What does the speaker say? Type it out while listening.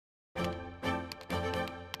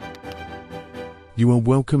You are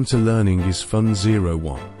welcome to Learning is Fun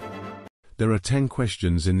 01. There are 10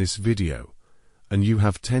 questions in this video, and you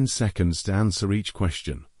have 10 seconds to answer each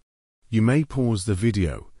question. You may pause the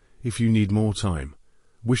video if you need more time.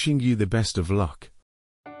 Wishing you the best of luck.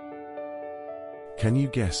 Can you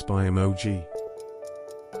guess by emoji?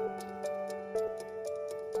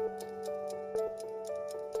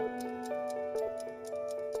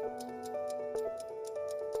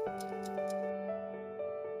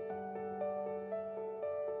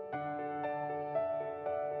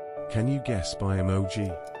 Can you guess by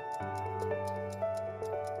emoji?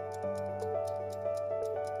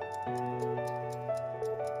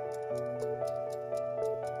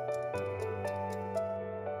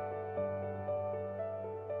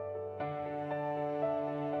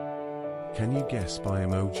 Can you guess by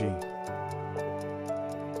emoji?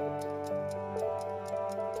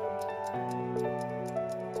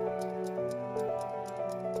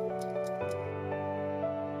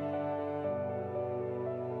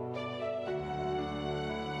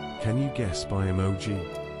 Can you guess by emoji?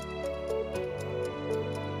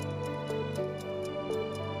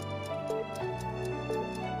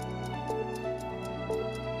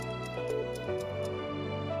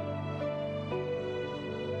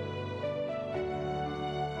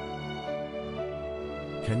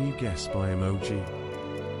 Can you guess by emoji?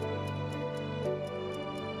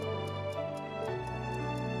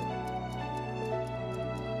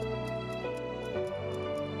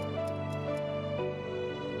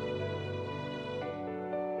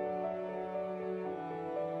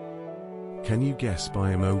 Can you guess by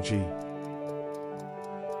emoji?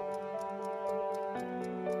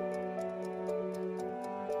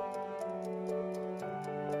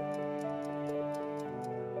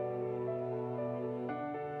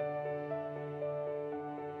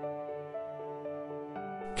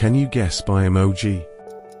 Can you guess by emoji?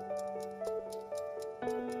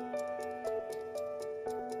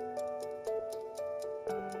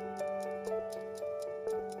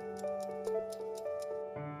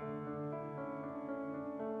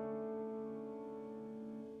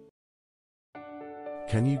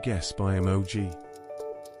 Can you guess by emoji?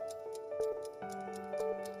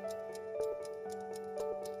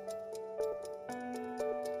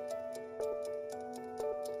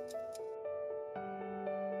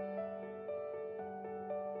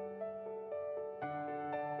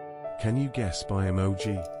 Can you guess by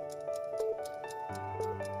emoji?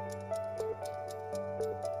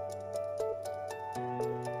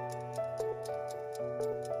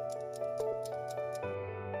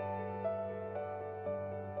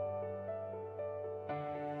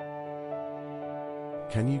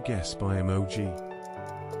 Can you guess by emoji?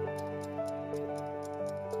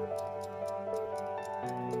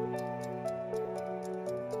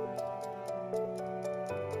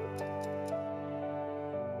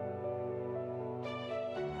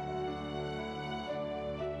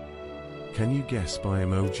 Can you guess by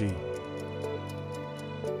emoji?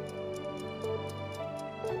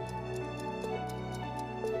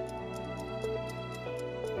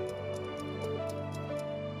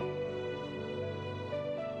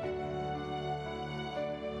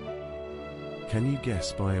 Can you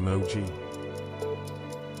guess by emoji?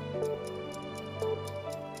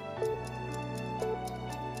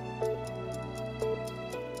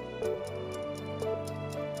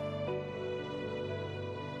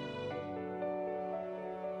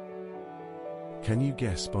 Can you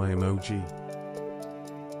guess by emoji?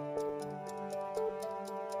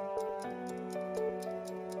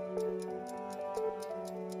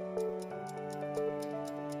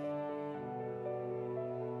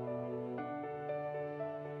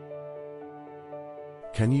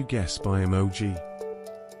 Can you guess by emoji?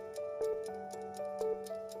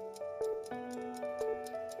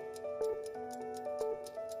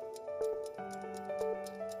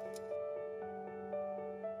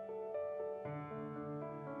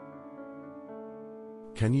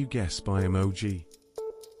 Can you guess by emoji?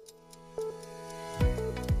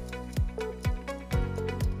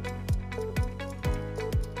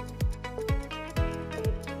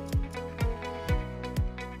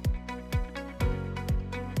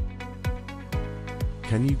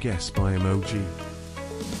 Can you guess by emoji?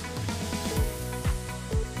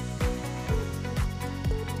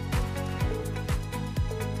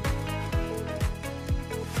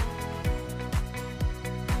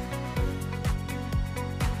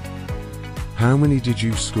 How many did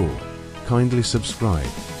you score? Kindly subscribe,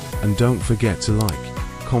 and don't forget to like,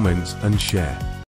 comment and share.